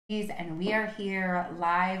And we are here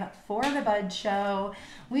live for the Bud Show.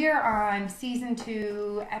 We are on season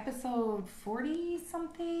 2, episode 40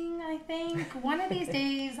 something, I think. One of these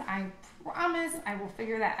days, I promise I will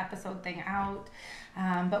figure that episode thing out.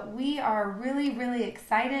 But we are really, really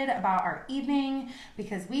excited about our evening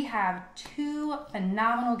because we have 2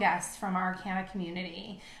 phenomenal guests from our Canna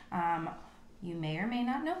community. You may or may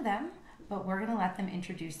not know them, but we're going to let them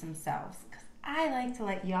introduce themselves. I like to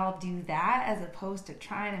let y'all do that as opposed to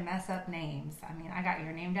trying to mess up names. I mean, I got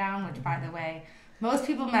your name down, which, by the way, most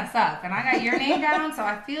people mess up. And I got your name down, so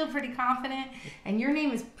I feel pretty confident. And your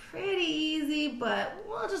name is pretty easy, but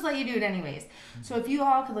we'll just let you do it anyways. So if you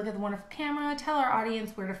all could look at the wonderful camera, tell our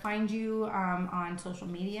audience where to find you on social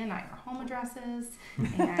media, not your home addresses,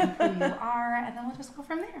 and who you are, and then we'll just go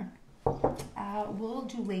from there. We'll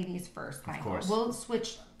do ladies first, Michael. Of course. We'll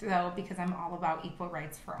switch, though, because I'm all about equal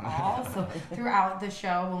rights for all. So throughout the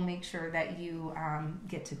show, we'll make sure that you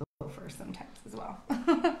get to go first sometimes as well.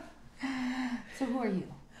 So who are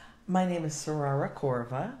you? My name is Sarara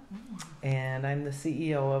Corva, and I'm the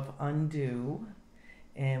CEO of Undo,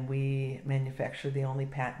 and we manufacture the only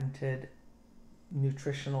patented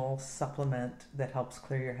nutritional supplement that helps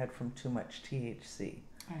clear your head from too much THC.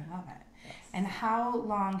 I love it. Yes. And how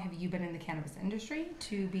long have you been in the cannabis industry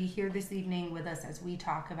to be here this evening with us as we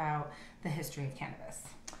talk about the history of cannabis?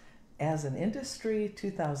 As an industry,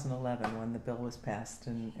 2011, when the bill was passed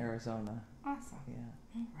in Arizona. Awesome.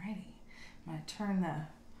 Yeah. Alrighty. I'm going to turn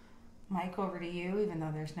the mic over to you, even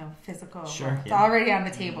though there's no physical. Sure. It's already on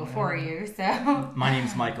the table for you. So. My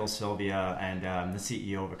name's Michael Sylvia, and I'm the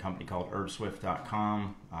CEO of a company called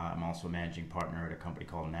herbswift.com. I'm also a managing partner at a company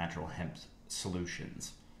called Natural Hemp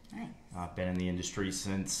Solutions. Nice. I've been in the industry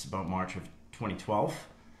since about March of 2012.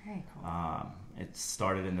 Very cool. It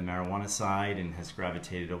started in the marijuana side and has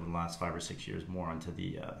gravitated over the last 5 or 6 years more onto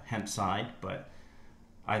the hemp side. But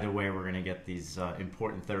either way, we're going to get these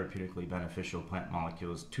important therapeutically beneficial plant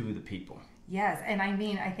molecules to the people. Yes, and I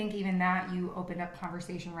mean, I think even that you opened up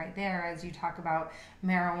conversation right there as you talk about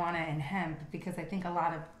marijuana and hemp, because I think a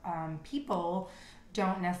lot of people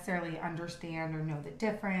don't necessarily understand or know the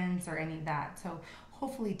difference or any of that. So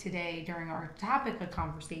hopefully today during our topic of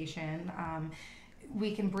conversation,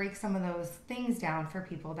 we can break some of those things down for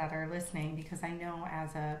people that are listening, because I know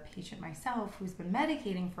as a patient myself who's been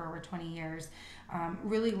medicating for over 20 years,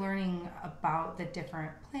 really learning about the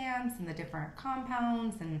different plants and the different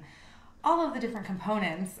compounds and all of the different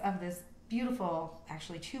components of this beautiful,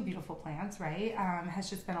 actually 2 beautiful plants, right, has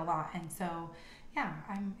just been a lot. And so, yeah,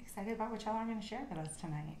 I'm excited about what y'all are going to share with us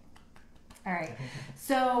tonight. All right.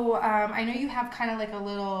 So I know you have kind of like a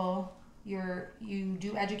little, you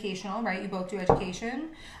do educational, right? You both do education.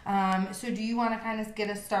 So do you want to kind of get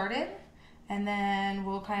us started? And then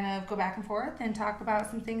we'll kind of go back and forth and talk about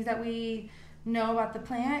some things that we know about the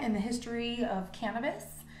plant and the history of cannabis.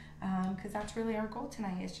 Because that's really our goal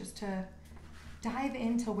tonight, is just to dive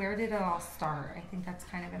into where did it all start. I think that's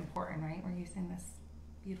kind of important, right? We're using this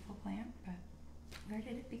beautiful plant, but where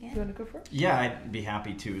did it begin? Do you want to go first? Yeah, I'd be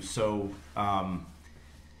happy to. So,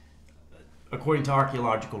 according to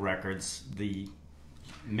archaeological records, the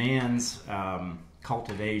man's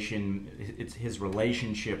cultivation, his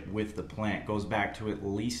relationship with the plant goes back to at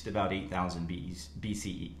least about 8,000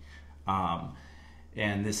 BCE.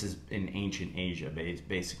 And this is in ancient Asia,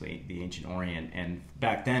 basically the ancient Orient. And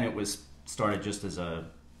back then it was started just as a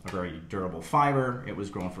very durable fiber. It was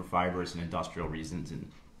grown for fibers and industrial reasons and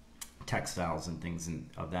textiles and things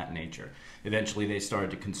of that nature. Eventually they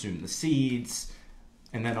started to consume the seeds,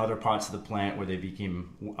 and then other parts of the plant where they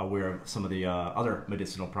became aware of some of the other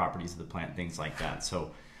medicinal properties of the plant, things like that.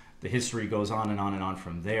 So the history goes on and on and on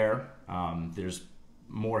from there. There's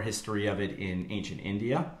more history of it in ancient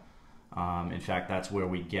India. In fact, that's where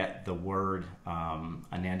we get the word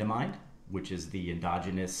anandamide, which is the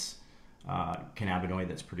endogenous cannabinoid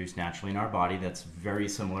that's produced naturally in our body that's very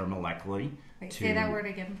similar molecularly. Wait, say that word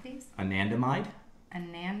again, please. Anandamide.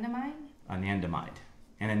 Anandamide? Anandamide.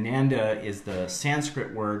 And ananda is the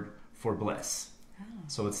Sanskrit word for bliss. Oh.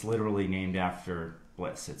 So it's literally named after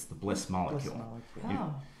bliss. It's the bliss molecule.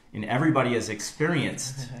 Oh. And everybody has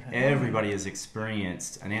experienced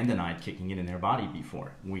anandamide kicking in their body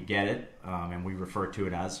before. We get it, and we refer to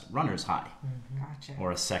it as runner's high. Gotcha.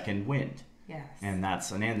 Or a second wind. Yes. And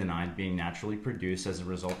that's anandamide being naturally produced as a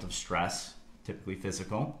result of stress, typically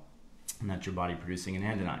physical, and that's your body producing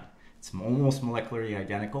anandamide. It's almost molecularly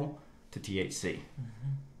identical to THC.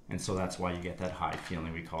 And so that's why you get that high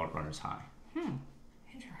feeling. We call it runner's high.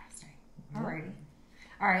 Interesting. Alrighty.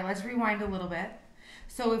 All right, let's rewind a little bit.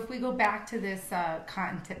 So if we go back to this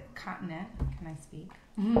continent, can I speak?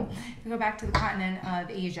 If we go back to the continent of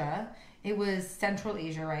Asia, it was Central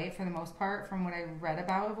Asia, right, for the most part, from what I read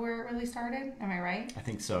about of where it really started. Am I right? I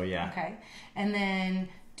think so, yeah. Okay. And then,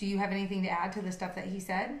 do you have anything to add to the stuff that he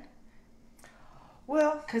said?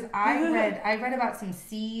 Well, Because I read about some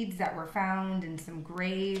seeds that were found in some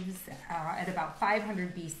graves at about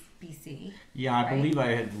 500 BC. Yeah, I right? believe I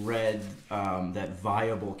had read that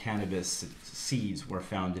viable cannabis seeds were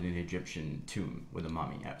found in an Egyptian tomb with a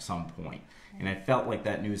mummy at some point. And I felt like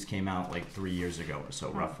that news came out like 3 years ago or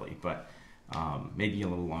so, roughly. But maybe a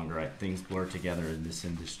little longer. Things blur together in this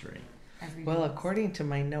industry. Well, according to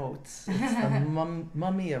my notes, it's the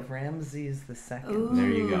mummy of Ramses II, Ooh. There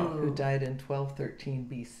you go. who died in 1213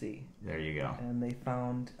 BC. There you go. And they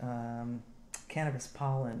found cannabis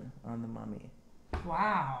pollen on the mummy.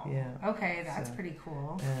 Wow. Yeah. Okay, that's So- pretty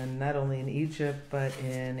cool. And not only in Egypt, but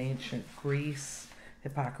in ancient Greece,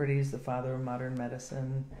 Hippocrates, the father of modern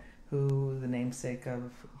medicine, who the namesake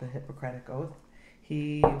of the Hippocratic Oath,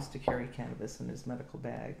 he used to carry cannabis in his medical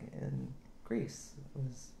bag in Greece. It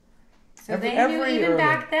was So Every- they knew every even early-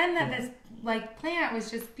 back then that yeah. this like plant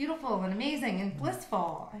was just beautiful and amazing and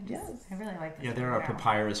blissful. Yes. I really like this. Yeah, there are now.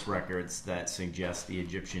 papyrus records that suggest the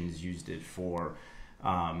Egyptians used it for.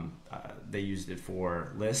 They used it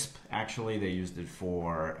for lisp. Actually, they used it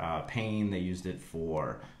for pain. They used it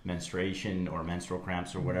for menstruation or menstrual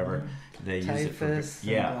cramps or whatever. They used it for typhus,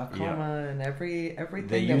 and glaucoma, and everything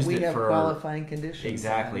They that used we it have for- qualifying conditions.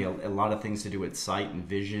 exactly on. a lot of things to do with sight and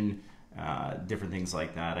vision, different things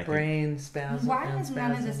like that. I think Brain spasm. Why and is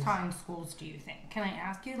none of this spasms. taught in schools, do you think? Can I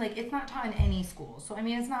ask you? Like, it's not taught in any schools. So, I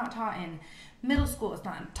mean, it's not taught in middle school. It's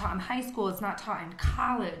not taught in high school. It's not taught in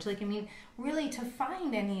college. Like, I mean, really, to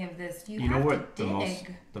find any of this, you know have what to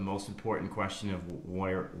dig. the most important question of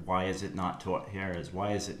why is it not taught here is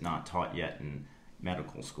why is it not taught yet in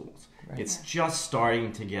medical schools? Right. It's just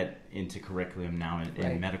starting to get into curriculum now in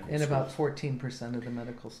Right. medical In schools. about 14% of the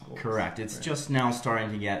medical schools. Correct. It's Right. just now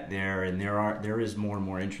starting to get there, and there is more and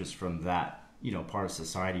more interest from that part of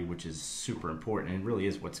society, which is super important, and it really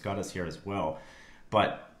is what's got us here as well.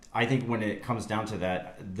 But I think when it comes down to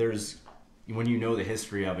that, when you know the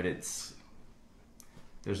history of it,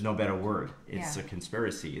 there's no better word. It's Yeah. a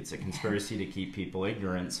conspiracy. It's a conspiracy to keep people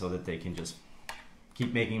ignorant so that they can just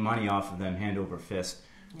keep making money off of them hand over fist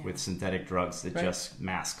Yeah. with synthetic drugs that Right. just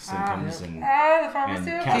mask symptoms yeah. and The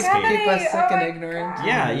pharmaceutical cascade. company. Keep us sick Oh and my ignorant. God.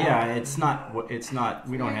 yeah. It's not.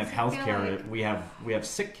 We don't have Makes me health feel care. like- We have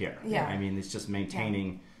sick care. Yeah. I mean, it's just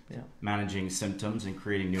maintaining, Yeah. managing symptoms and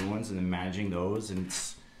creating new ones, and then managing those. And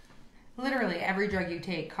it's, Literally, every drug you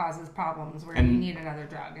take causes problems where And you need another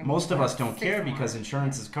drug. And most of we us don't have care 6 more. because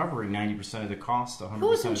insurance is covering 90% of the cost. 100%.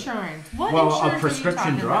 Whose insurance? What Well, insurance of prescription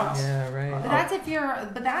are you talking drugs. about? Yeah, right. But that's if you're.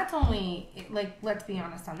 But that's only like. Let's be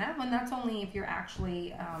honest on that one. That's only if you're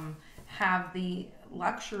actually have the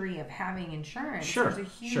luxury of having insurance. Sure, There's a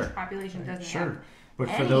huge sure. population doesn't Sure, have. but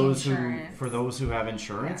any for those who have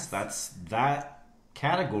insurance, Yes. that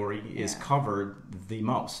category is Yeah. covered the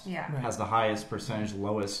most. Yeah. Right. Has the highest percentage,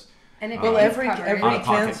 lowest. And if Well, it is every covered, every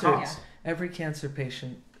Out-of-pocket cancer costs. every cancer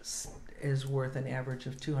patient is worth an average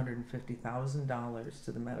of $250,000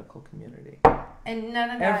 to the medical community. and none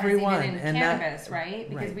of that everyone, is even in and that- cannabis, right?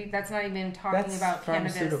 Because right. that's not even talking That's about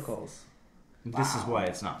cannabis. pharmaceuticals. This is Wow. why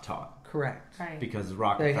it's not taught, Correct. Right. because They have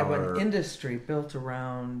Rockefeller. an industry built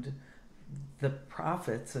around the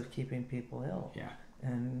profits of keeping people ill. Yeah.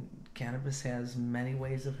 And cannabis has many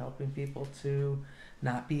ways of helping people to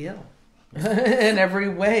not be ill in every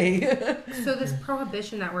way. So this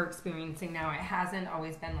prohibition that we're experiencing now, it hasn't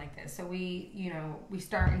always been like this. So we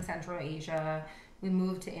start in Central Asia, we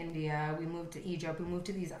move to India, we move to Egypt, we move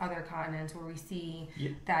to these other continents where we see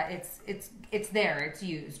Yeah. that it's there, it's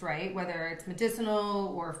used, right? Whether it's medicinal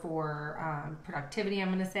or for productivity, I'm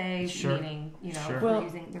going to say, Sure. meaning Sure. if Well- we're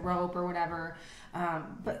using the rope or whatever.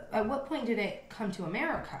 But at what point did it come to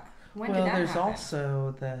America? When Well, did that there's happen?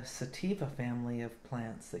 also the sativa family of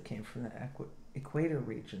plants that came from the equator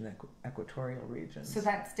region, equatorial regions. So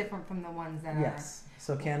that's different from the ones that Yes.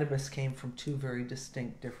 So cannabis came from two very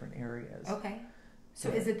distinct different areas. are... Okay. So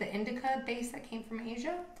Yeah. is it the indica base that came from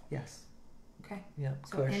Asia? Yes. Okay. Yeah.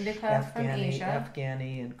 So Kush, indica from Asia.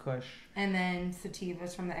 Afghani and Kush. And then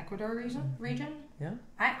sativas from the Ecuador region? Yeah.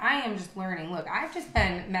 I am just learning. Look, I've just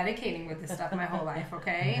been medicating with this stuff my whole life,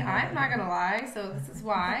 okay? I'm not going to lie. So this is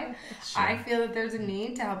why I feel that there's a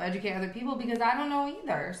need to help educate other people because I don't know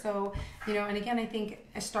either. So, and again, I think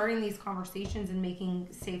starting these conversations and making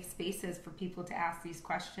safe spaces for people to ask these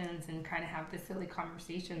questions and kind of have the silly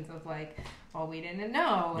conversations of like, well, we didn't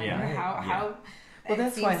know. And Yeah. how Well, it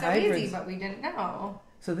that's seems why so hybrids- easy, but we didn't know.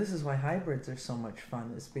 So this is why hybrids are so much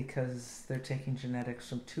fun, is because they're taking genetics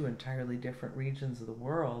from two entirely different regions of the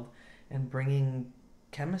world and bringing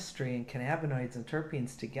chemistry and cannabinoids and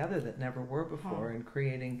terpenes together that never were before, and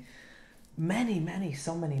creating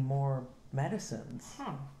so many more medicines.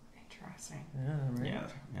 Interesting. Yeah, right.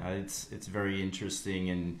 Yeah, it's very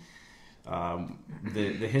interesting, and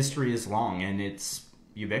the history is long and it's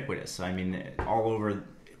ubiquitous. I mean, all over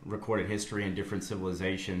recorded history in different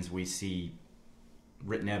civilizations, we see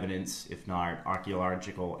written evidence, if not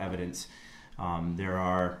archaeological evidence. There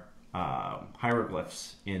are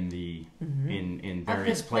hieroglyphs in the in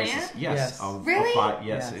various places. plant? Yes. Yes. Really? Yes.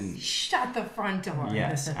 Yes. And Shut the front door.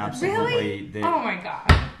 yes, absolutely. Really? Oh my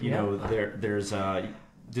God. You know, there's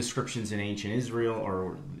descriptions in ancient Israel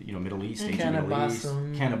or Middle East, ancient Middle East.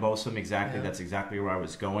 Cannabosum, exactly. Yeah. That's exactly where I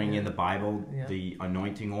was going. In the Bible, the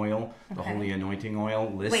anointing oil, the holy anointing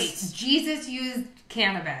oil lists. Wait, Jesus used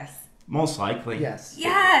cannabis. Most likely. Yes.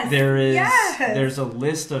 Yes. There's a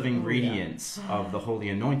list of ingredients of the holy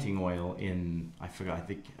anointing oil in, I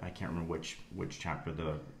can't remember which chapter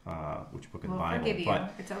which book of the Bible. Forgive you.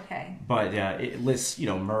 But It's okay. But it lists,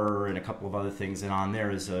 myrrh and a couple of other things, and on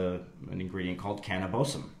there is an ingredient called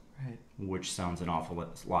cannabosum, Right. which sounds an awful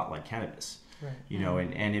lot like cannabis. Right.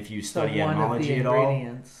 And if you So study one of the etymology at all,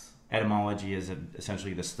 ingredients. etymology is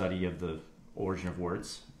essentially the study of the origin of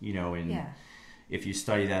words, and if you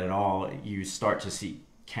study that at all, you start to see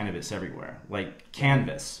cannabis everywhere. Like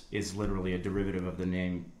canvas is literally a derivative of the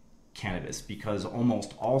name cannabis, because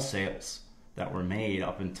almost all sales that were made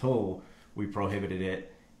up until we prohibited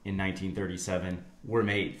it in 1937 were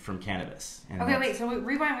made from cannabis. And So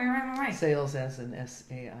rewind. Sales as in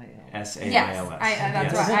S-A-I-L. S-A-I-L-S.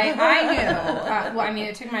 Yes, that's right. I knew. Well, I mean,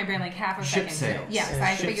 it took my brain like half a Ship second. sales. Yes, Yeah,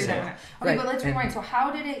 I ship figured that sales. one out. Okay, Right. but let's rewind. So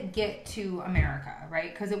how did it get to America,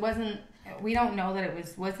 right? Because it wasn't, we don't know that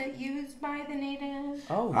was it used by the native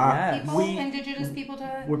Oh, yes. people, indigenous people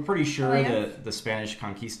We're pretty sure lands? that the Spanish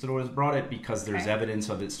conquistadors brought it, because there's evidence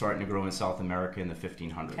of it starting to grow in South America in the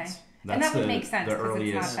 1500s. Okay. That's And that would make sense the because it's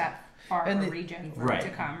earliest. not that far And of a the- region for Right. it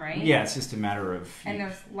to come, right? Yeah, it's just a matter of. And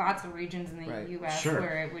there's lots of regions in the Right. U.S. Sure.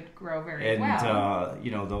 where it would grow very And well.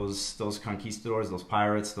 those conquistadors, those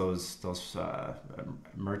pirates, those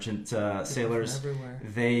merchant sailors, Everywhere.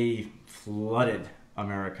 they flooded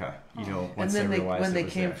America. And once then they realized when it they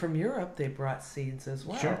was came there. from Europe, they brought seeds as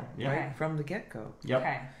well. Sure, yeah. Right? Okay. From the get-go. Yep.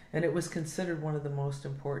 Okay. And it was considered one of the most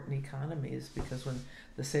important economies, because when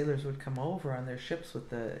the sailors would come over on their ships with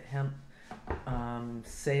the hemp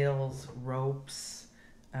sails, ropes,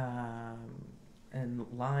 and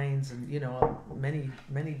lines, and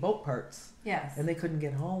many boat parts, Yes. and they couldn't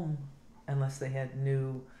get home unless they had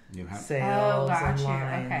new New hemp. sails got and you.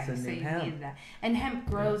 lines Okay, and so new you hemp. need that. And hemp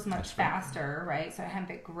grows much that's right. faster, right? So hemp,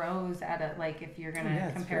 it grows at a, like, if you're going to Yeah,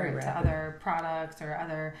 it's compare very it to rapid. other products or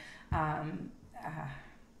other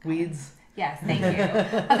Weeds. Yes, thank you.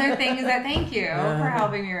 Other things that, thank you for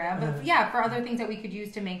helping me around. But yeah, for other things that we could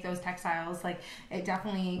use to make those textiles, like, it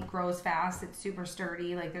definitely grows fast. It's super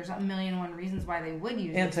sturdy. Like, there's 1,000,001 reasons why they would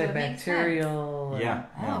use it. So it makes sense. Antibacterial. Yeah.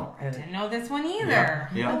 Oh, I And- didn't know this one either.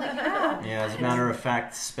 Yeah. Holy cow. Yeah, as a matter of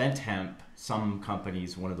fact, spent hemp, some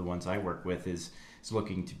companies, one of the ones I work with, is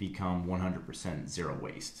looking to become 100% zero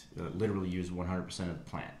waste. Literally use 100% of the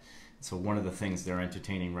plant. So one of the things they're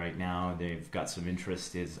entertaining right now, they've got some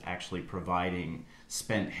interest, is actually providing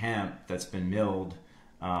spent hemp that's been milled.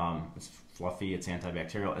 It's fluffy, it's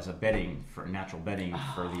antibacterial, as a bedding, for natural bedding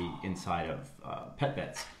for the inside of pet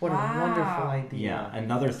beds. What Wow. a wonderful idea. Yeah,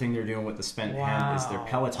 another thing they're doing with the spent hemp is they're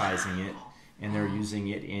pelletizing it, and they're using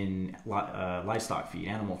it in livestock feed,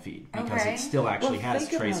 animal feed, because Okay. it still actually Well, has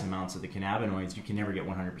think trace about- amounts of the cannabinoids. You can never get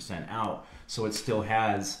 100% out, so it still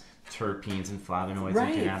has terpenes and flavonoids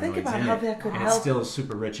Right, and think cannabinoids about in how it, that could and help. it's still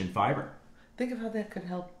super rich in fiber. Think of how that could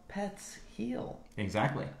help pets heal.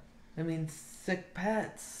 Exactly. I mean, sick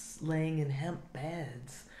pets laying in hemp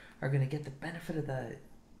beds are going to get the benefit of the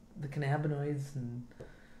cannabinoids and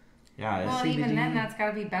Yeah. Well, It's, and even CBD. then, that's got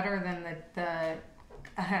to be better than the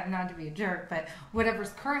not to be a jerk, but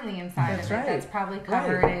whatever's currently inside That's of it, right. that's probably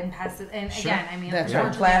covered Right. in pesticides. And Sure. again, I mean, that's right,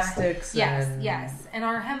 unfortunately, plastics. Yes, and, yes, and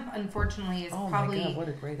our hemp, unfortunately, is Oh my probably God, what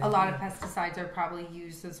a great a lot of idea. pesticides are probably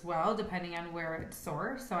used as well, depending on where it's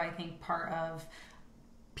sourced. So I think part of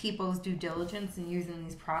people's due diligence in using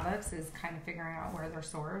these products is kind of figuring out where they're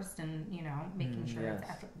sourced and making sure it's yes.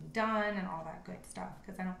 ethically done and all that good stuff,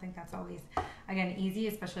 because I don't think that's always, again, easy,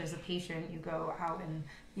 especially as a patient. You go out and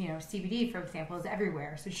CBD, for example, is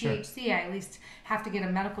everywhere, so Sure. THC, I at least have to get a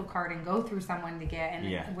medical card and go through someone to get, and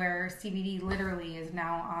Yeah. where CBD literally is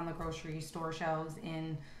now on the grocery store shelves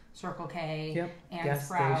in Circle K Yep, and gas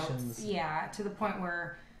Sprouts. stations. Yeah, to the point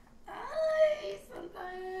where I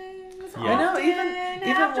sometimes Yeah. I know,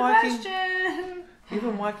 even walking, question.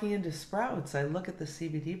 even walking into Sprouts, I look at the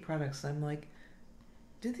CBD products. And I'm like,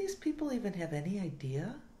 do these people even have any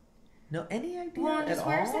idea? No, any idea Well, at just all?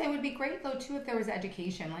 where it would be great though too if there was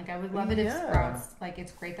education. Like I would love it if Yeah. Sprouts, like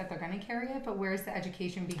it's great that they're going to carry it, but where's the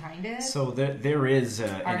education behind it? So there is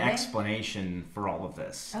an Are they? explanation for all of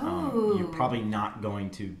this. Oh. You're probably not going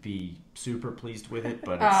to be super pleased with it,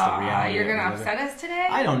 but it's the reality. You're going to that we live in. upset us today?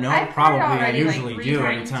 I don't know. I've heard Probably I already, like, usually 3 do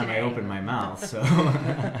every times time today. I open my mouth. So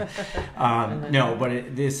no,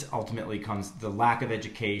 but this ultimately comes the lack of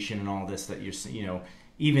education and all this that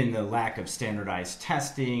even the lack of standardized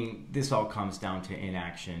testing. This all comes down to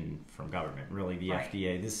inaction from government. Really, the Right.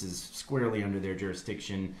 FDA. This is squarely under their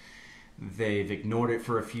jurisdiction. They've ignored it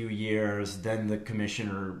for a few years. Then the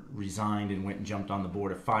commissioner resigned and went and jumped on the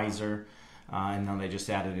board of Pfizer. And now they just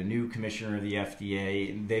added a new commissioner of the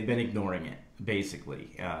FDA. They've been ignoring it, basically.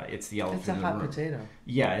 It's the elephant It's a in the hot room. potato.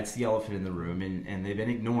 Yeah, it's the elephant in the room, and they've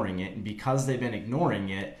been ignoring it. And because they've been ignoring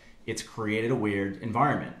it, it's created a weird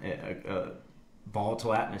environment, a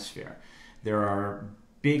volatile atmosphere. There are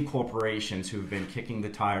big corporations who've been kicking the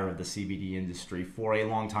tire of the CBD industry for a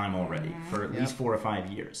long time already, for at least 4 or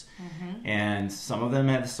 5 years. And some of them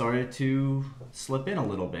have started to slip in a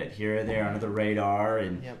little bit here or there under the radar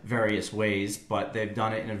in various ways, but they've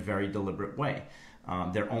done it in a very deliberate way.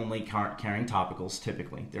 They're only carrying topicals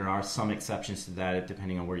typically. There are some exceptions to that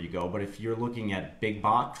depending on where you go, but if you're looking at big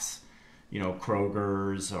box,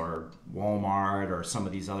 Kroger's or Walmart or some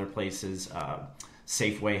of these other places,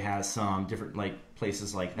 Safeway has some different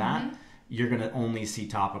places like that. You're going to only see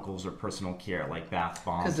topicals or personal care like bath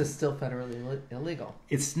bombs. Because it's still federally illegal.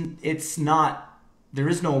 It's not. There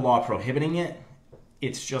is no law prohibiting it.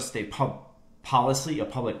 It's just a public policy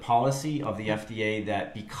of the FDA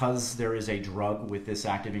that because there is a drug with this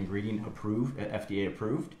active ingredient approved, FDA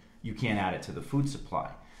approved, you can't add it to the food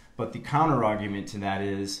supply. But the counter argument to that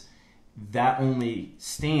is that only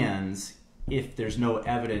stands if there's no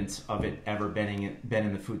evidence of it ever been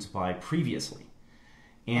in the food supply previously.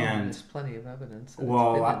 And there's plenty of evidence that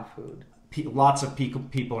well, it's been in food. Lots of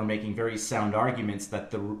people are making very sound arguments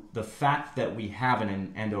that the fact that we have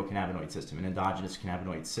an endocannabinoid system, an endogenous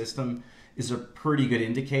cannabinoid system, is a pretty good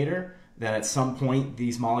indicator that at some point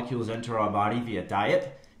these molecules enter our body via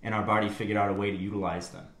diet, and our body figured out a way to utilize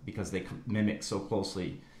them because they mimic so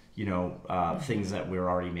closely, things that we're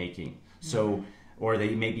already making. So, or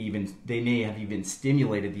they may have even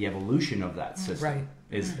stimulated the evolution of that system. Right.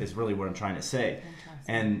 Is really what I'm trying to say.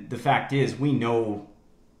 And the fact is, we know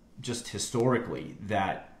just historically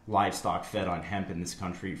that livestock fed on hemp in this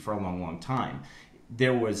country for a long, long time.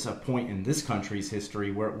 There was a point in this country's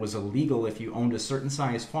history where it was illegal if you owned a certain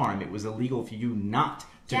size farm. It was illegal for you not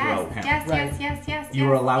to grow hemp. Yes. You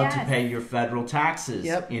were allowed to pay your federal taxes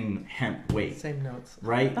in hemp weight. Same notes.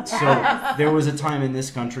 Right? So there was a time in this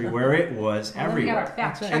country where it was everywhere.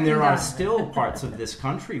 And there are still parts of this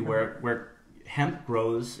country where hemp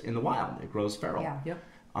grows in the wild. It grows feral. Yeah.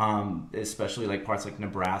 Yep. Especially like parts like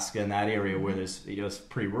Nebraska and that area where there's it's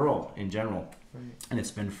pretty rural in general. Right. And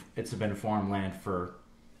it's been farmland for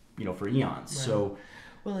for eons. Right. So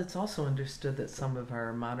well, it's also understood that some of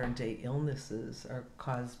our modern day illnesses are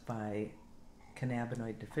caused by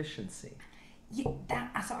cannabinoid deficiency. So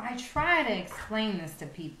I try to explain this to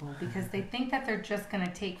people because they think that they're just going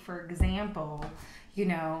to take, for example,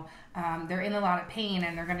 they're in a lot of pain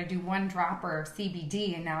and they're going to do one dropper of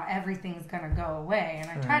CBD and now everything's going to go away.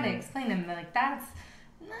 And I try to explain to them that that's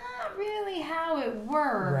not really how it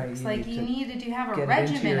works. Right, you need to have a get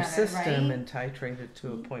regimen it into your of it, system right? and titrate it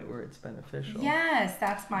to a point where it's beneficial. Yes,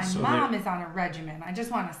 that's my mom is on a regimen. I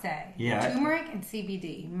just want to say, turmeric and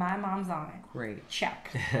CBD. My mom's on it. Great.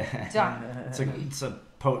 Check. Done. it's a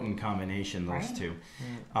potent combination, those Right?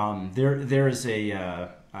 two. There is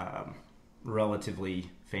a relatively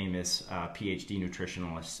famous PhD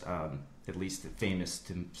nutritionalist, at least famous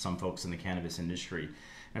to some folks in the cannabis industry.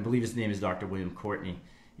 I believe his name is Dr. William Courtney.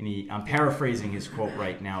 And I'm paraphrasing his quote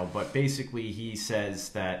right now, but basically he says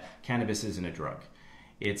that cannabis isn't a drug.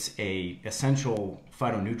 It's a essential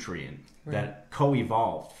phytonutrient that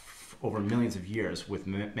co-evolved over millions of years with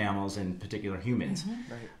mammals and particular humans.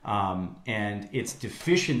 Right. And its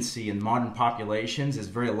deficiency in modern populations is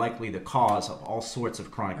very likely the cause of all sorts of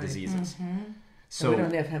chronic diseases. So we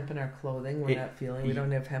don't have hemp in our clothing. We're not feeling. We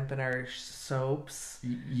don't have hemp in our soaps.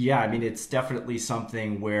 Yeah, I mean, it's definitely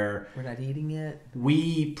something where we're not eating it.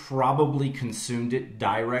 We probably consumed it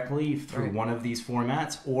directly through one of these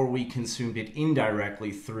formats, or we consumed it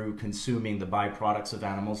indirectly through consuming the byproducts of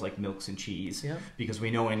animals like milks and cheese. Yep. Because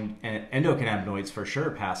we know endocannabinoids for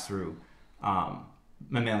sure pass through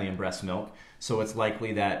mammalian breast milk, so it's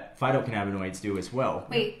likely that phytocannabinoids do as well.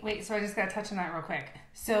 Wait. So I just got to touch on that real quick.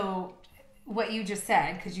 So what you just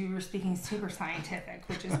said, because you were speaking super scientific,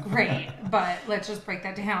 which is great, but let's just break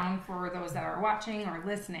that down for those that are watching or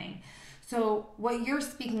listening. So what you're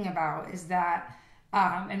speaking about is that,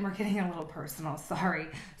 and we're getting a little personal, sorry.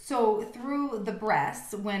 So through the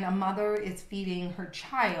breasts, when a mother is feeding her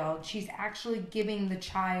child, she's actually giving the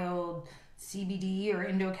child CBD or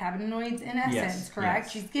endocannabinoids in essence, Yes, correct?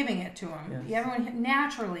 yes. She's giving it to them. Yes. Everyone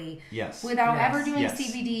naturally, Yes. without Yes. ever doing Yes.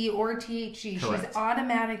 CBD or THC, Correct. she's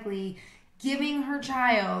automatically giving her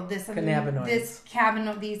child these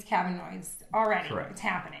cannabinoids already. Correct. It's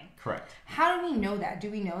happening. Correct. How do we know that? Do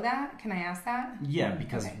we know that? Can I ask that? Yeah,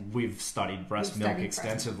 because Okay. we've studied breast We've milk studied breast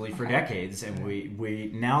extensively milk. for Okay. decades, and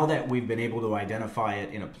we now that we've been able to identify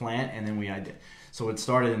it in a plant, and then so it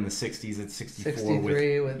started in the 60s at 64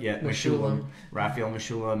 63 with Meshulam, Meshulam. Raphael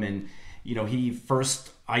Meshulam, and he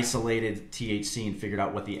first isolated THC and figured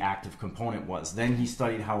out what the active component was. Then he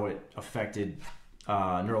studied how it affected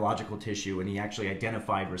neurological tissue, and he actually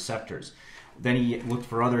identified receptors. Then he looked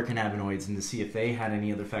for other cannabinoids and to see if they had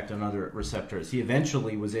any other effect on other receptors. He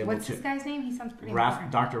eventually was able What's to. this guy's name? He sounds pretty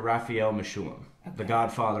important. Dr. Raphael Meshulam, the Okay.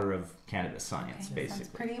 godfather of cannabis science, Okay, that sounds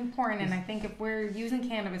basically. pretty important, and I think if we're using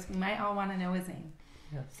cannabis, we might all want to know his name.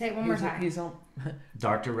 Yes. Say it one more time. He's on,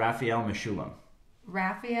 Dr. Raphael Meshulam.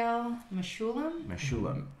 Raphael Meshulam?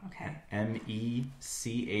 Meshulam. Okay. Mechoulam,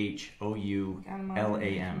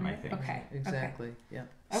 I think. Okay. exactly. Yeah.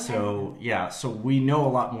 Okay. So we know a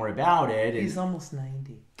lot more about it. And, He's almost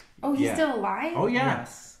 90. Oh, he's Yeah. still alive? oh yeah,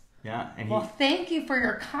 Yes. yeah. And Well, thank you for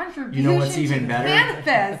your contribution. You know what's even to better?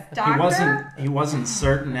 Cannabis, doctor. he wasn't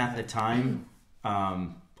certain at the time,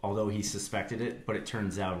 although he suspected it. But it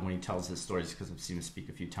turns out when he tells his stories, because I've seen him speak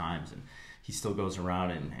a few times, and he still goes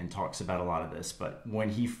around and talks about a lot of this. But when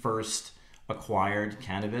he first acquired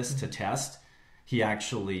cannabis to test, he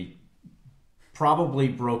actually probably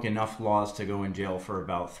broke enough laws to go in jail for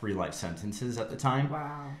about 3 life sentences at the time.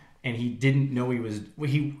 Wow. And he didn't know he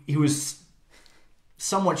was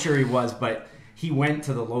somewhat sure he was, but he went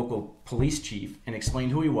to the local police chief and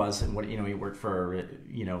explained who he was and what he worked for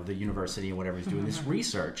the university and whatever he's doing this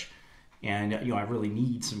research, and I really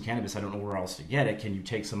need some cannabis. I don't know where else to get it. Can you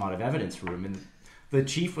take some out of evidence room? And the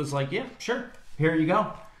chief was like, yeah, sure, here you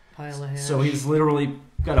go. Pile of hash. So he's literally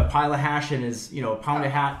got a pile of hash in his 2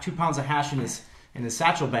 pounds of hash in his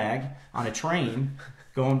satchel bag on a train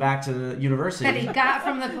going back to the university. That he got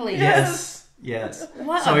from the police. Yes.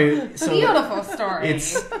 What So a so beautiful story.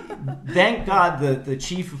 It's thank God the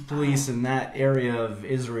chief of police in that area of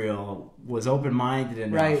Israel was open-minded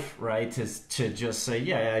enough, right, to just say,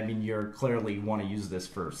 yeah, I mean, you're clearly want to use this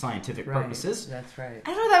for scientific purposes. That's right.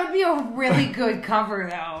 I know that would be a really good cover,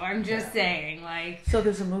 though. I'm just saying, like. So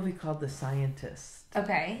there's a movie called The Scientist.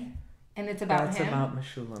 Okay. And it's about That's him? about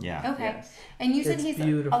Meshulam. Yeah. Okay. Yes. And you said It's he's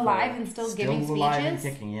beautiful. alive and still giving alive and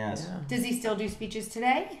speeches? kicking, yes. Yeah. Does he still do speeches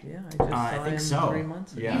today? Yeah, I just saw I think him so. 3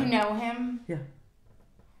 months ago. Yeah. You know him? Yeah.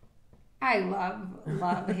 I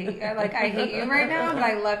hate. I hate you right now, but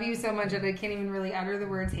I love you so much that I can't even really utter the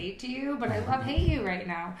words hate to you, but I love hate you right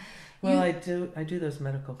now. Well, You- I do those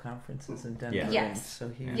medical conferences in Denver. Yeah. Yes. So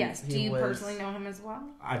he Yes. he Do you was- personally know him as well?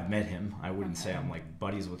 I've met him. I wouldn't say I'm like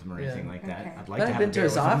buddies with him or anything like that. Okay. I'd like But to I've have been a to beer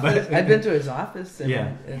his with him, office. but- I've been to his office. And,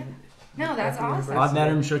 Yeah. and No, that's at the awesome. I've met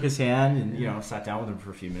university. him, shook his hand, and sat down with him for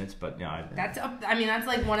a few minutes. But That's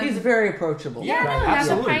like one of He's the. very approachable. Yeah, Right, no, that's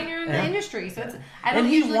a absolutely. pioneer in the Yeah. industry. So it's, I don't And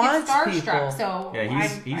he usually get wants starstruck. people. So Yeah,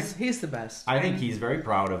 he's He's the best. I think he's very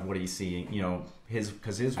proud of what he's seeing. His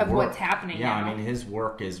of work, what's happening Yeah, now. I mean, his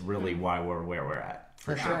work is really why we're where we're at.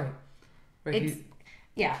 For That's sure. right. Right, It's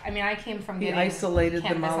yeah. I mean, I came from he getting isolated the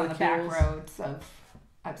cannabis on the back molecules. roads of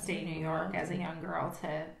upstate New York as a young girl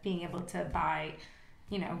to being able to buy,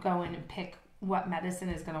 go in and pick what medicine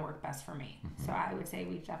is going to work best for me. Mm-hmm. So I would say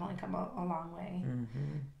we've definitely come a long way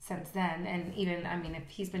Mm-hmm. since then. And even, I mean, if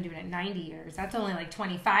he's been doing it 90 years, that's only like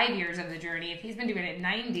 25 years of the journey. If he's been doing it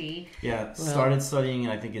 90. Yeah, started studying.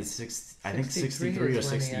 I think it's 63 or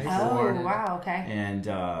is when he 64. Oh, wow. Okay. And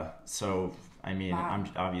so I mean, Wow.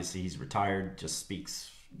 obviously he's retired. Just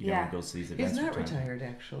speaks. Yeah. Goes to these events. He's not for time. retired,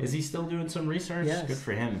 actually. Is he still doing some research? Yes. Good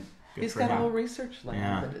for him. Good He's for got a him. whole research lab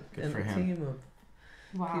Yeah, good and for a him. team of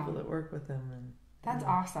Wow. people that work with him. And That's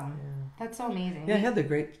awesome. That's so amazing. yeah, I had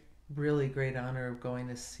the really great honor of going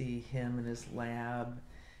to see him in his lab,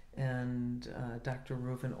 and Dr.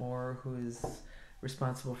 Reuven Orr, who is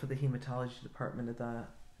responsible for the hematology department at the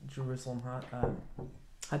Jerusalem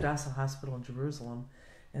Hadassah Hospital in Jerusalem,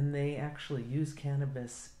 and they actually use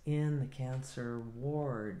cannabis in the cancer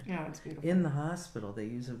ward Yeah, it's beautiful. in the hospital. They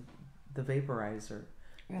use the vaporizer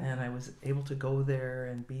Really? And I was able to go there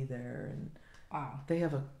and be there. And Wow. they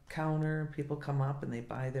have a counter. People come up and they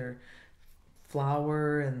buy their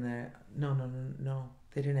flour and their... No.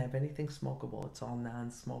 They didn't have anything smokable. It's all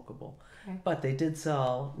non-smokable. Okay. But they did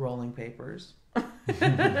sell rolling papers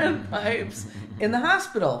and pipes in the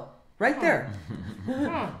hospital, right there.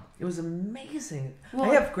 It was amazing.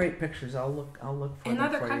 Well, I have great pictures. I'll look for and them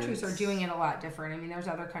other for countries you. are doing it a lot different. I mean, there's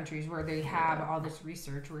other countries where they have all this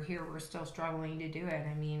research. We're here, we're still struggling to do it.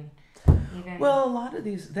 I mean, even... Well, a lot of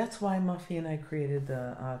these... That's why Muffy and I created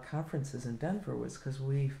the conferences in Denver, was because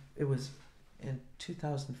it was in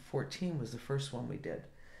 2014 was the first one we did.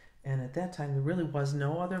 And at that time, there really was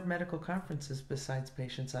no other medical conferences besides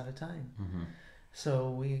Patients Out of Time. Mm-hmm.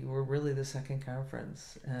 So we were really the second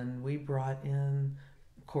conference. And we brought in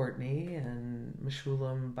Courtney and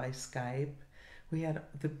Meshulam by Skype. We had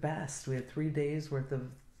the best. We had 3 days worth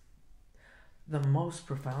of the most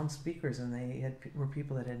profound speakers, and were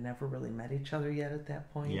people that had never really met each other yet at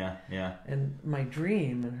that point. Yeah. And my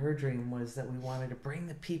dream and her dream was that we wanted to bring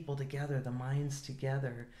the people together, the minds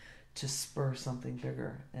together, to spur something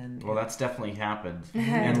bigger. And Well, that's definitely happened.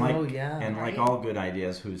 and And like all good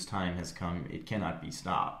ideas whose time has come, it cannot be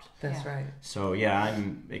stopped. that's right. So yeah,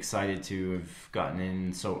 I'm excited to have gotten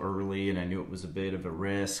in so early, and I knew it was a bit of a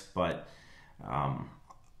risk, but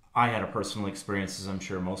I had a personal experience, as I'm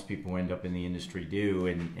sure most people who end up in the industry do,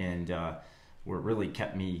 and what really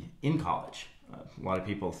kept me in college. A lot of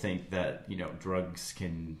people think that drugs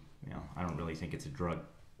can, I don't really think it's a drug,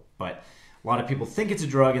 but a lot of people think it's a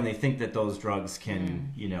drug, and they think that those drugs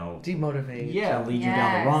can, Demotivate. lead you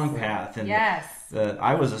down the wrong path. And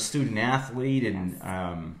I was a student athlete, and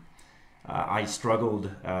I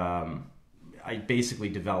struggled. I basically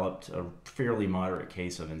developed a fairly moderate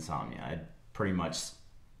case of insomnia. I pretty much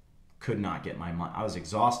could not get my mind. I was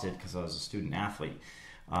exhausted because I was a student athlete.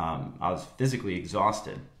 I was physically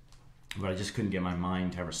exhausted, but I just couldn't get my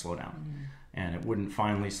mind to ever slow down. And it wouldn't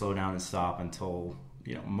finally slow down and stop until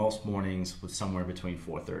most mornings was somewhere between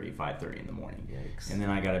 4:30, 5:30 in the morning. Yikes. And then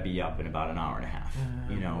I got to be up in about an hour and a half.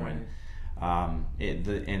 Right.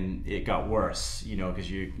 And it got worse, because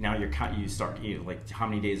you start like, how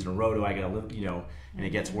many days in a row do I got to live, and it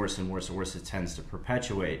gets worse and worse and worse. It tends to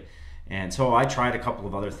perpetuate. And so I tried a couple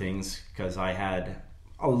of other things because I had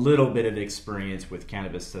a little bit of experience with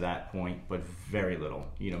cannabis to that point, but very little,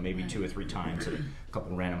 maybe 2 or 3 times at a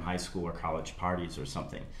couple of random high school or college parties or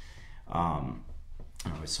something.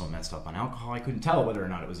 I was so messed up on alcohol, I couldn't tell whether or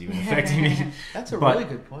not it was even affecting me. That's a really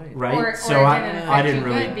good point. Right? Or so I didn't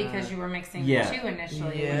really good because you were mixing Yeah. the two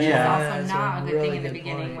initially, Yeah. which Yeah. is also not a good really thing in the good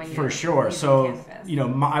beginning point. when you're For sure. using So,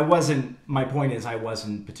 cannabis. my point is I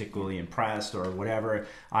wasn't particularly impressed or whatever.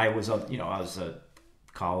 I was a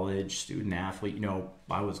college student athlete.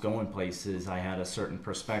 I was going places. I had a certain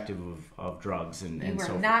perspective of drugs and You were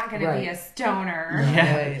so not going to be a stoner.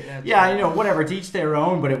 whatever, to each their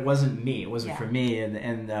own, but it wasn't me. It wasn't Yeah. for me.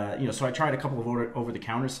 And so I tried a couple of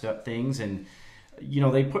over-the-counter stuff things, and,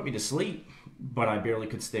 they put me to sleep, but I barely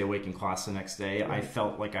could stay awake in class the next day. I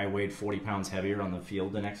felt like I weighed 40 pounds heavier on the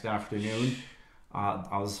field the next afternoon.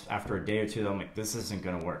 After a day or two, I'm like, this isn't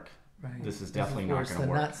going to work. Right. This is definitely This is not going to worse than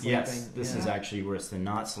work. not sleeping. Yes, this is actually worse than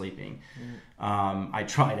not sleeping. Mm. I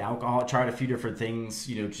tried alcohol, tried a few different things,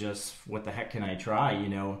 just what the heck can I try?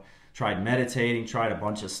 Tried meditating, tried a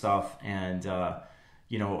bunch of stuff, and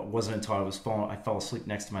it wasn't until I fell asleep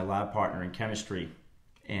next to my lab partner in chemistry,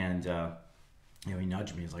 and he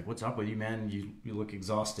nudged me. He's like, "What's up with you, man? You look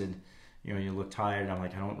exhausted. You look tired." And I'm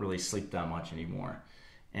like, "I don't really sleep that much anymore."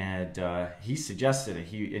 And he suggested it.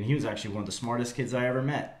 He was actually one of the smartest kids I ever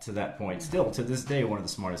met to that point. Still, to this day, one of the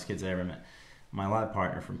smartest kids I ever met. My lab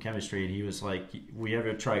partner from chemistry, and he was like, "We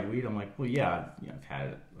ever tried weed?" I'm like, "Well, yeah, I've had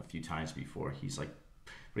it a few times before." He's like,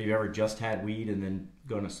 "But have you ever just had weed and then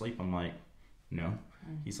gone to sleep?" I'm like, "No."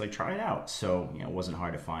 He's like, "Try it out." So, it wasn't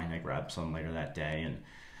hard to find. I grabbed some later that day and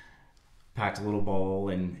packed a little bowl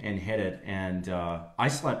and hit it, and I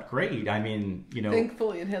slept great. I mean,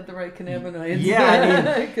 Thankfully, it had the right cannabinoids.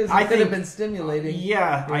 Yeah, because I it could have think- been stimulating.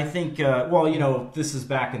 Yeah, I think. This is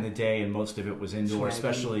back in the day, and most of it was indoor. Swaggy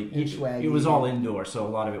Especially, and swaggy. it was all indoor, so a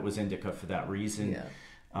lot of it was indica for that reason.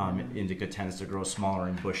 Yeah. Indica tends to grow smaller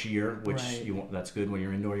and bushier, which Right. that's good when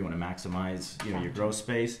you're indoor. You want to maximize your grow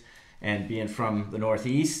space. And being from the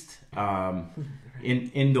Northeast,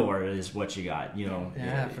 indoor is what you got.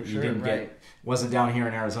 Yeah, for you sure. didn't wasn't down here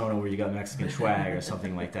in Arizona where you got Mexican swag or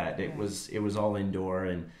something like that. It was all indoor,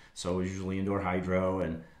 and so it was usually indoor hydro,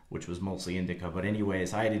 and which was mostly indica. But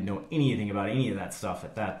anyways, I didn't know anything about any of that stuff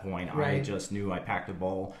at that point. I Right. just knew I packed a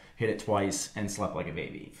bowl, hit it twice, and slept like a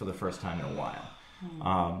baby for the first time in a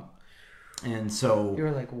while. And so You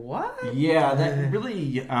were like, what? yeah, that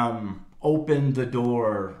really opened the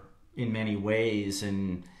door in many ways,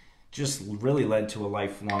 and just really led to a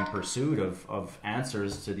lifelong pursuit of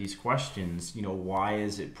answers to these questions. You know, why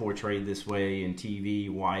is it portrayed this way in TV?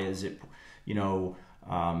 Why is it, you know,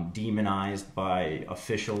 demonized by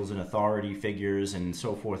officials and authority figures and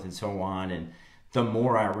so forth and so on? And the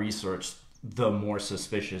more I researched, the more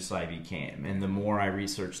suspicious I became. And the more I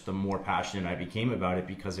researched, the more passionate I became about it,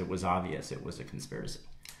 because it was obvious it was a conspiracy.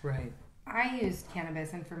 Right. I used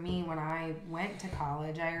cannabis, and for me, when I went to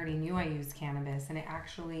college, I already knew I used cannabis, and it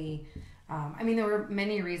actually, I mean, there were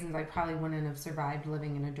many reasons I probably wouldn't have survived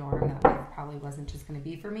living in a dorm. That life probably wasn't just going to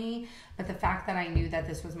be for me, but the fact that I knew that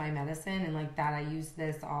this was my medicine, and like that I used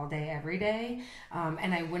this all day, every day,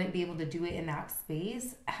 and I wouldn't be able to do it in that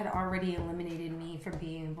space, had already eliminated me from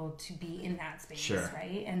being able to be in that space, Sure.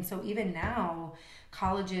 right? And so even now,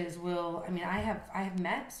 colleges will, I mean, I have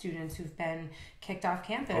met students who've been kicked off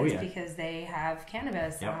campus Oh, yeah. because they have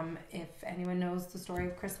cannabis. Yep. If anyone knows the story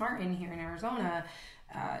of Chris Martin here in Arizona,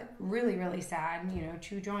 really, really sad, you know,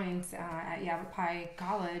 2 joints at Yavapai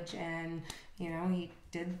College, and, you know,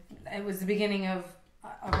 it was the beginning of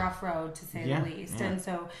a rough road, to say Yeah, the least. yeah. And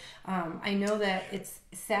so I know that it's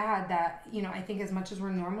sad that, you know, I think as much as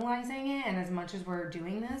we're normalizing it and as much as we're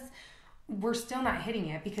doing this, we're still not hitting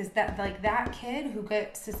it, because that kid who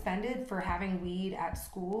got suspended for having weed at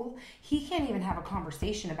school, he can't even have a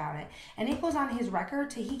conversation about it, and it goes on his record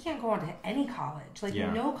to he can't go on to any college. Like,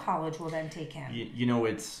 Yeah. no college will then take him. You know,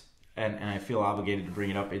 it's, and I feel obligated to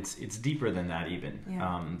bring it up, it's deeper than that even.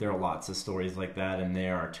 Yeah. There are lots of stories like that, and they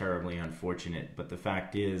are terribly unfortunate. But the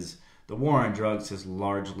fact is, the war on drugs has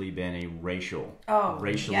largely been a racially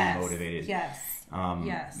yes, motivated. Yes.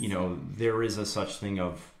 Yes. You know, there is a such thing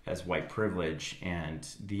as white privilege, and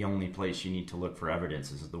the only place you need to look for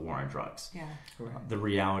evidence is the war on drugs. Yeah. Right. The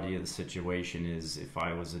reality of the situation is, if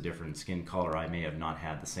I was a different skin color, I may have not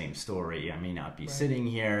had the same story. I may not be sitting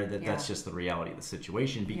here. That's just the reality of the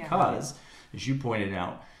situation, because, as you pointed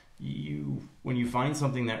out, when you find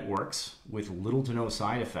something that works with little to no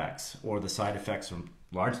side effects, or the side effects are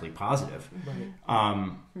largely positive,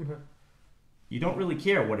 you don't really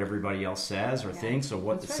care what everybody else says or thinks, or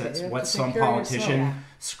what That's right. You have what to some take care of politician yourself.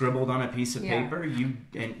 scribbled on a piece of paper. You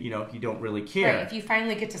don't really care. Right. If you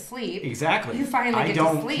finally get to sleep. Exactly. You finally get I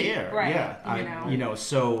don't to sleep. care. Right. Yeah.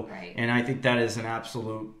 So, Right. and I think that is an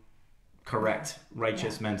absolute correct,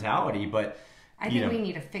 righteous mentality. But I think we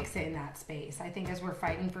need to fix it in that space. I think as we're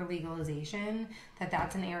fighting for legalization,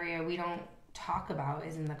 that's an area we don't talk about,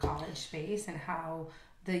 is in the college space, and how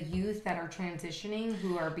the youth that are transitioning,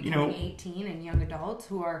 who are becoming 18, and young adults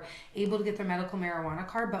who are able to get their medical marijuana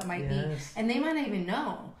card, but might be, and they might not even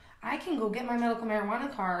know. I can go get my medical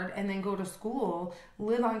marijuana card and then go to school,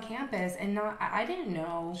 live on campus, and I didn't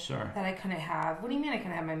know that I couldn't have. What do you mean I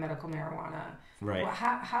can have my medical marijuana? Right.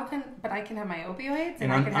 Well, but I can have my opioids,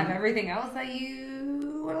 and I can have everything else that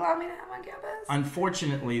you would allow me to have on campus?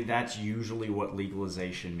 Unfortunately, that's usually what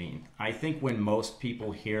legalization means. I think when most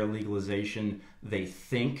people hear legalization, they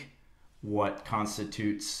think what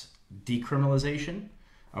constitutes decriminalization.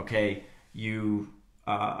 Okay, you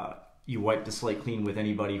wipe the slate clean with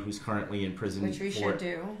anybody who's currently in prison, which we should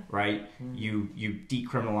do. Right? You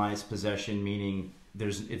decriminalize possession, meaning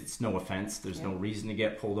it's no offense. There's no reason to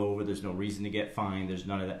get pulled over. There's no reason to get fined. There's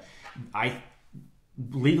none of that.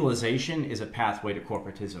 Legalization is a pathway to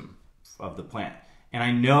corporatism of the plant. And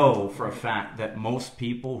I know for a fact that most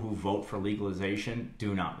people who vote for legalization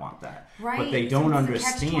do not want that. Right. But they don't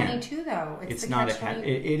understand. It's a catch-22, though. It's not a catch.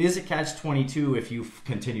 It is a catch-22 if you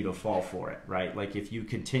continue to fall for it, right? Like, if you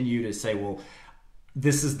continue to say, well,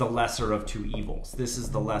 this is the lesser of two evils. This is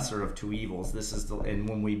the lesser of two evils. And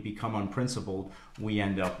when we become unprincipled, we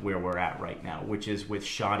end up where we're at right now, which is with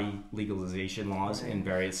shoddy legalization laws in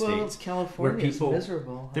various states. California is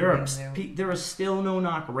miserable. There are still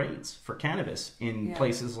no-knock rates for cannabis in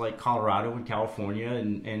places like Colorado and California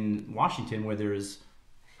and Washington, where there is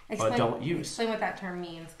adult use. Explain what that term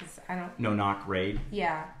means, because I don't. No-knock rate.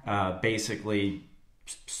 Yeah. Basically,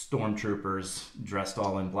 stormtroopers dressed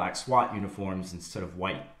all in black SWAT uniforms instead of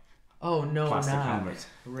white. Oh, no, plastic knock. helmets.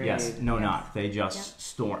 Raid. Yes, no knock. They just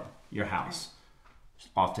storm your house.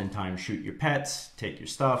 Oftentimes shoot your pets, take your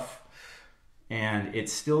stuff. And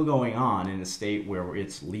it's still going on in a state where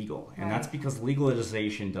it's legal. And that's because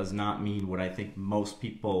legalization does not mean what I think most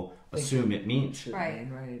people assume it means. Right.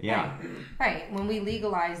 Yeah. Right. When we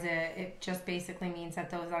legalize it, it just basically means that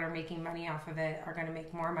those that are making money off of it are going to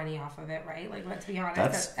make more money off of it, right? Like, let's be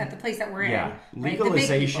honest, at the place that we're in. Right?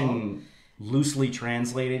 Legalization, loosely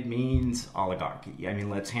translated, means oligarchy. I mean,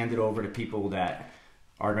 let's hand it over to people that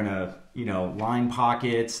are gonna, line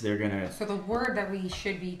pockets. They're gonna. So the word that we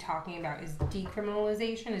should be talking about is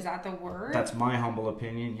decriminalization. Is that the word? That's my humble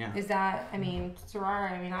opinion. Yeah. Is that? I mean,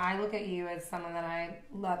 Sorara. I mean, I look at you as someone that I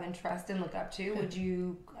love and trust and look up to. Would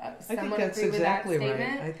you? I think that's agree exactly with that right.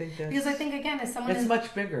 statement? I think that's Because I think again, as someone, it's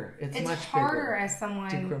much bigger. It's much harder bigger. as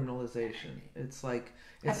someone. Decriminalization. It's like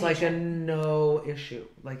A a no issue.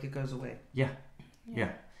 Like it goes away. Yeah.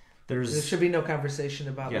 There should be no conversation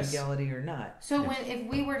about Yes. legality or not. So if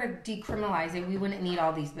we were to decriminalize it, we wouldn't need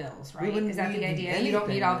all these bills, right? wouldn't Is that the need idea? You don't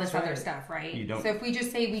need anything, all this that's other right. stuff, right? You don't. So if we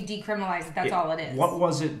just say we decriminalize it, that's all it is. What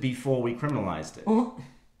was it before we criminalized it?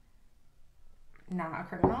 Not a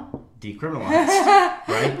criminal? Decriminalized,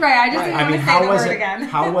 right? Right, I just didn't want to say the word again.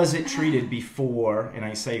 How was it treated before? And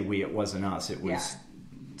I say we, it wasn't us. It was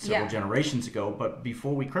several Yeah. generations ago. But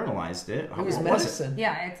before we criminalized it, It was what medicine.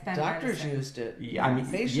 Yeah, it's been Doctors medicine. used it. Yeah, I mean,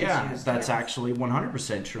 Patients used that's it. actually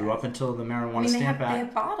 100% true up until the Marijuana I mean, they Stamp have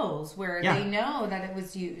Act. bottles where Yeah. they know that it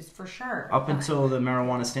was used for sure. Up until the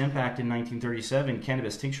Marijuana Stamp Act in 1937,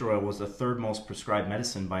 cannabis tincture oil was the third most prescribed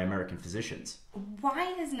medicine by American physicians.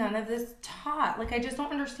 Why is none of this taught? Like, I just don't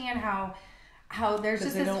understand how there's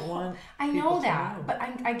just they this. don't want I people know to that, know. but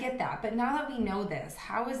I get that. But now that we know this,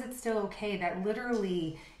 how is it still okay that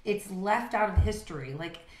literally it's left out of history?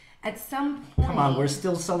 Like, at some point, Come on, we're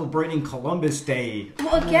still celebrating Columbus Day.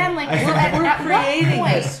 Well, again, like we're creating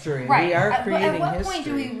what point, history. Right. We are creating At what point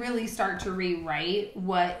do history. we really start to rewrite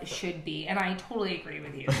what should be? And I totally agree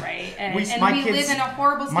with you, right? And We- we, my live kids- in a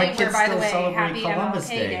horrible my state where, kids by the still way, celebrate happy Columbus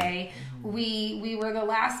MLK Day. Day. We were the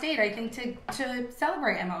last state, I think, to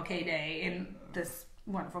celebrate MLK Day in this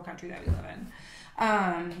wonderful country that we live in.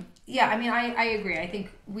 Yeah, I mean, I agree. I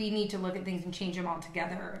think we need to look at things and change them all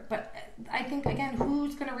together. But I think, again,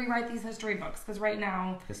 who's going to rewrite these history books? Because right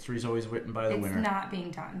now, History's always written by the it's winner. not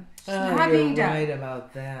being done. It's Oh, not you're being done. right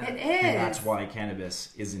about that. It is. And that's why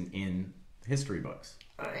cannabis isn't in history books.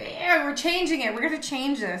 Yeah, we're changing it. We're going to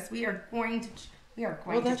change this. We are going to.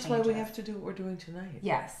 Well, that's why we this. have to do what we're doing tonight.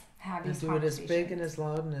 Yes, have And these do it as big conversations. and as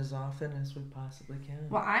loud and as often as we possibly can.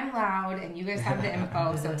 Well, I'm loud, and you guys have the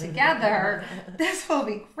info, so together, this will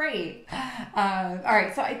be great. All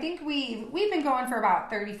right, so I think we've been going for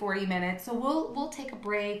about 30, 40 minutes, so we'll take a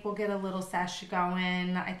break. We'll get a little sesh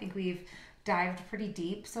going. I think we've dived pretty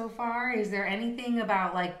deep so far. Is there anything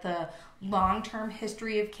about like the long-term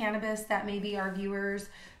history of cannabis that maybe our viewers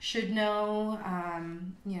should know?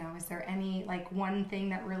 Is there any like one thing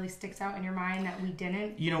that really sticks out in your mind that we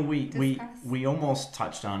didn't? We almost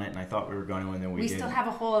touched on it, and I thought we were going to, and then we didn't. Still have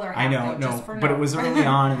a whole other half, I know, though, just for but it was notes. early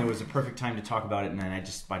on, and there was a perfect time to talk about it, and then I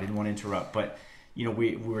didn't want to interrupt. But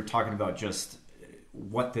we were talking about just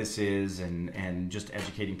what this is, and just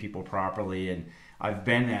educating people properly. And I've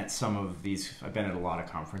been at I've been at a lot of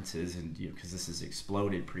conferences, and because this has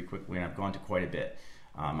exploded pretty quickly, and I've gone to quite a bit.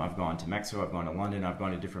 I've gone to Mexico, I've gone to London, I've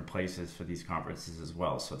gone to different places for these conferences as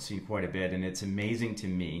well. So I've seen quite a bit, and it's amazing to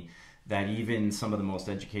me that even some of the most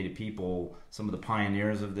educated people, some of the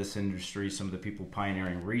pioneers of this industry, some of the people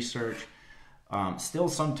pioneering research, still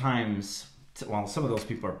sometimes, well, some of those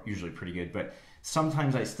people are usually pretty good, but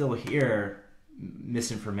sometimes I still hear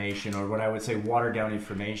misinformation, or what I would say watered down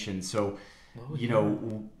information. So,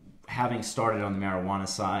 having started on the marijuana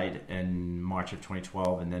side in March of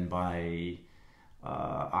 2012, and then by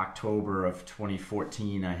October of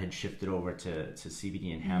 2014, I had shifted over to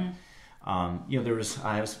CBD and hemp.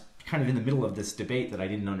 I was kind of in the middle of this debate that I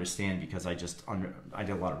didn't understand, because I did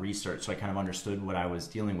a lot of research, so I kind of understood what I was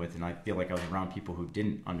dealing with, and I feel like I was around people who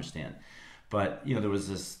didn't understand. But there was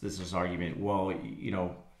this argument. Well,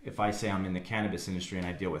 if I say I'm in the cannabis industry and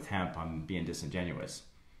I deal with hemp, I'm being disingenuous.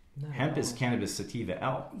 Hemp is cannabis sativa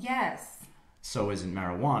L. Yes. So isn't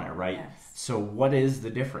marijuana, right? Yes. So what is the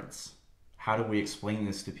difference? How do we explain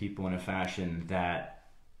this to people in a fashion that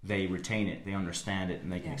they retain it, they understand it,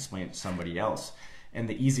 and they can explain it to somebody else? And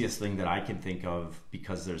the easiest thing that I can think of,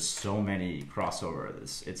 because there's so many crossover,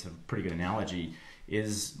 it's a pretty good analogy,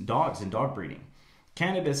 is dogs and dog breeding.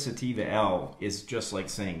 Cannabis sativa L is just like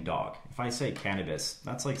saying dog. If I say cannabis,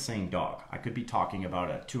 that's like saying dog. I could be talking about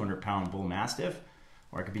a 200-pound bull mastiff,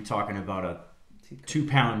 or I could be talking about a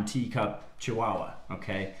 2-pound teacup chihuahua,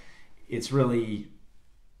 okay? It's really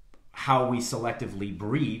how we selectively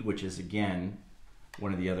breed, which is, again,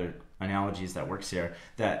 one of the other analogies that works here,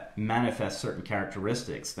 that manifests certain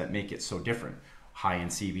characteristics that make it so different. High in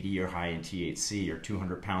CBD or high in THC, or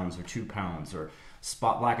 200 pounds or 2 pounds, or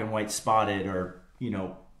black and white spotted, or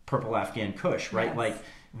purple Afghan Kush, right? Yes. Like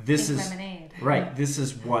this Pink is lemonade. right. This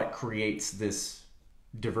is what creates this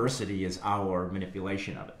diversity is our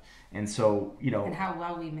manipulation of it. And so, and how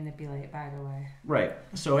well we manipulate, by the way. Right.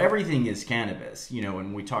 So everything is cannabis,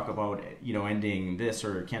 and we talk about, ending this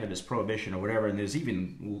or cannabis prohibition or whatever. And there's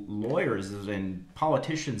even lawyers and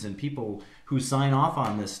politicians and people who sign off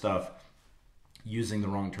on this stuff using the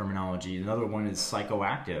wrong terminology. Another one is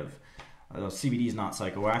psychoactive. CBD is not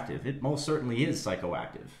psychoactive. It most certainly is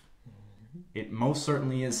psychoactive. It most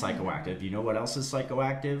certainly is psychoactive. You know what else is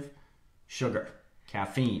psychoactive? Sugar.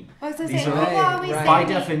 Caffeine. These are all, by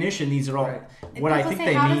definition, these are all. Right. What I think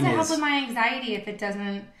they how mean does it help is with my anxiety if it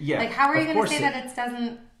doesn't? Yeah. Like, how are you going to say it, that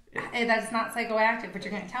that it's not psychoactive, but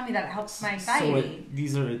you're going to tell me that it helps my anxiety?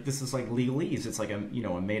 So this is like legalese. It's like a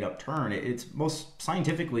made up term. It's most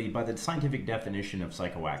scientifically, by the scientific definition of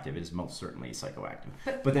psychoactive, it is most certainly psychoactive.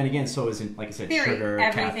 But then again, so isn't, like I said, sugar,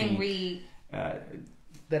 everything caffeine.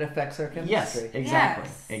 That affects our chemistry. Yes, exactly,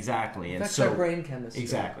 exactly. Affects our brain chemistry.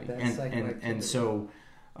 Exactly, and so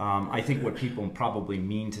I think what people probably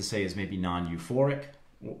mean to say is maybe non-euphoric.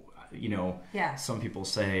 Some people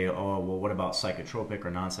say, oh, well, what about psychotropic or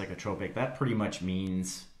non-psychotropic? That pretty much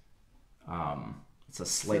means it's a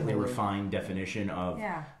slightly refined definition of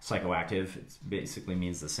psychoactive. It basically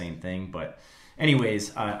means the same thing. But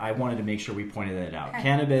anyways, I wanted to make sure we pointed that out. Okay.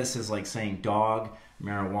 Cannabis is like saying dog.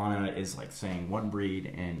 Marijuana is like saying one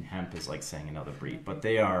breed, and hemp is like saying another breed. But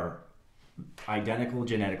they are identical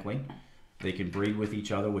genetically. They can breed with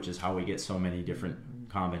each other, which is how we get so many different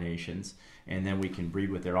combinations. And then we can breed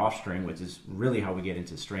with their offspring, which is really how we get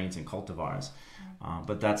into strains and cultivars.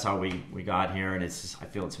 But that's how we got here, and I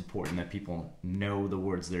feel it's important that people know the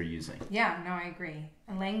words they're using. Yeah, no, I agree.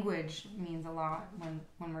 And language means a lot when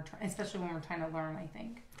we're especially when we're trying to learn, I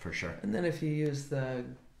think. For sure. And then if you use the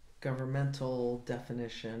governmental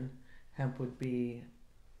definition, hemp would be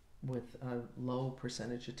with a low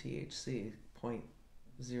percentage of THC,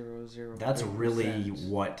 0.00%. That's really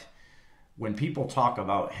what, when people talk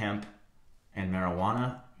about hemp and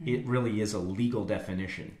marijuana, it really is a legal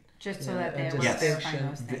definition. Just so that they distinction.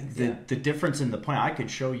 Those things. The difference in the plant, I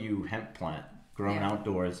could show you hemp plant grown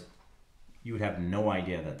outdoors. You would have no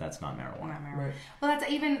idea that that's not marijuana. Right. Well,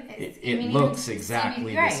 that's even. It looks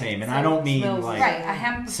exactly the same, and so I don't mean like a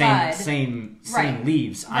hemp bud. Same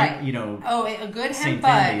leaves. Right. A good hemp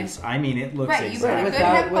bud. Leaves. I mean, it looks right. exactly. You put a good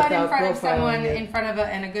hemp bud in front of someone,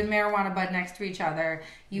 and a good marijuana bud next to each other.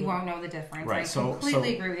 You won't know the difference. Right. I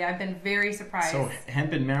completely agree with you. I've been very surprised. So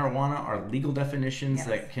hemp and marijuana are legal definitions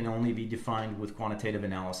that can only be defined with quantitative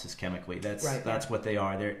analysis chemically. That's what they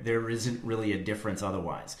are. There isn't really a difference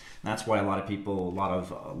otherwise. And that's why a lot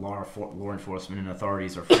of law enforcement and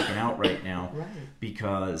authorities are freaking out right now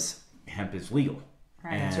because hemp is legal.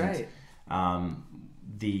 Right. And, that's right.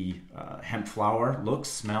 The hemp flower looks,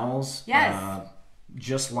 smells.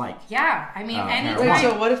 Just like I mean, Wait,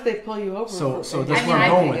 so what if they pull you over? So that's where I'm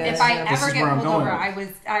going with this. If I ever get pulled over,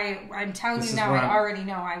 I'm telling you now, I already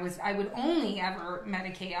know I would only ever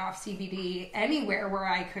medicate off CBD anywhere where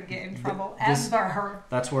I could get in trouble ever.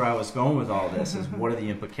 That's where I was going with all this. Is what are the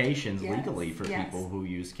implications legally for people who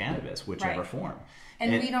use cannabis, whichever form?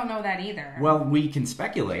 And we don't know that either. Well, we can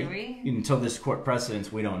speculate. Do we? Until this court precedence.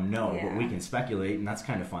 We don't know, but we can speculate, and that's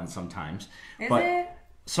kind of fun sometimes. Is it?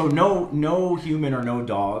 So no human or no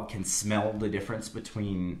dog can smell the difference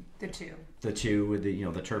between the two. The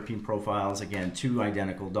terpene profiles. Again, two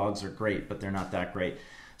identical dogs are great, but they're not that great.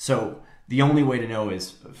 So the only way to know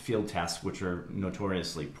is field tests, which are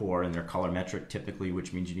notoriously poor, and they're colorimetric typically,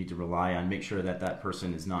 which means you need to rely on make sure that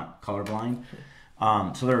person is not colorblind.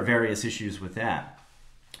 So there are various issues with that.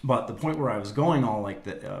 But the point where I was going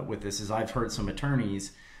with this is I've heard some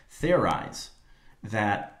attorneys theorize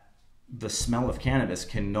that the smell of cannabis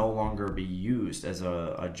can no longer be used as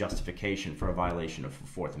a justification for a violation of the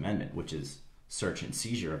Fourth Amendment, which is search and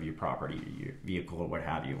seizure of your property, your vehicle, or what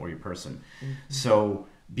have you, or your person. Mm-hmm. So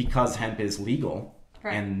because hemp is legal,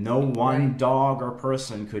 and no one dog or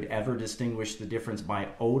person could ever distinguish the difference by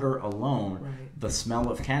odor alone, the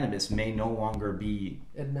smell of cannabis may no longer be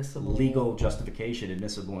admissible, legal justification,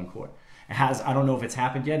 admissible in court. I don't know if it's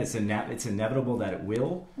happened yet. It's inevitable that it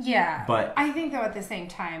will. Yeah. But I think, though, at the same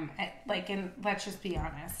time, and let's just be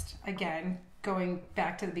honest. Again, going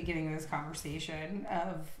back to the beginning of this conversation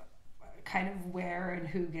of kind of where and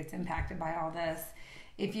who gets impacted by all this.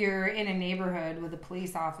 If you're in a neighborhood with a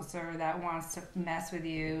police officer that wants to mess with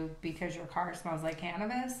you because your car smells like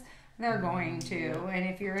cannabis, they're going to. And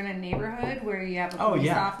if you're in a neighborhood where you have a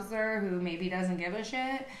police officer who maybe doesn't give a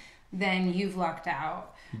shit, then you've lucked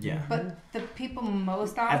out. Yeah. But the people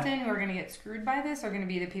most often who are going to get screwed by this are going to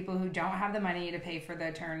be the people who don't have the money to pay for the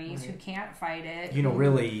attorneys, who can't fight it. You know,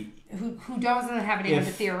 really, who doesn't have anyone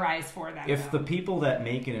to theorize for them. If the people that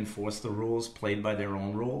make and enforce the rules played by their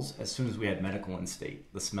own rules, as soon as we had medical in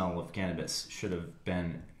state, the smell of cannabis should have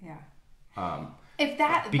been. Yeah. If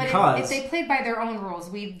they played by their own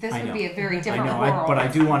rules, this would be a very different world. But I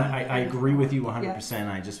do want to. I agree with you 100%.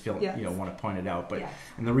 I just feel want to point it out. But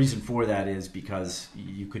and the reason for that is because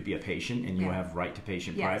you could be a patient and you have right to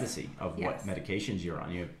patient privacy of what medications you're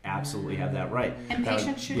on. You absolutely have that right. And that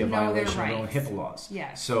patients should know their rights. Of their own HIPAA laws.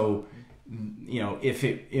 Yes. So, you know, if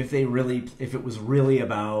it was really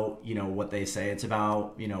about, you know, what they say it's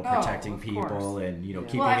about, you know, protecting people and, you know,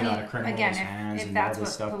 keeping it out of criminals' hands and all this stuff. If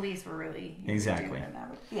that's what police were really doing,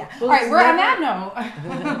 yeah. Well, all right, we're on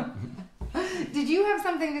that note. Did you have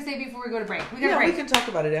something to say before we go to break? We can talk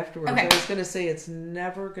about it afterwards. Okay. I was going to say it's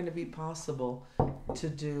never going to be possible to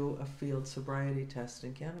do a field sobriety test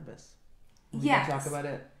in cannabis. We can talk about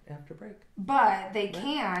it after break. But they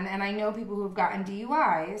can, and I know people who have gotten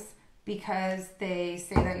DUIs because they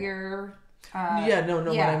say that you're... what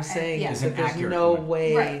I'm saying is that there's no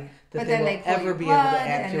way that they will ever be able to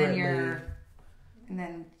accurately... And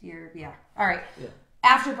then you're... All right. Yeah.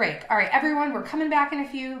 After break. All right, everyone, we're coming back in a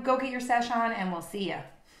few. Go get your sesh on, and we'll see ya.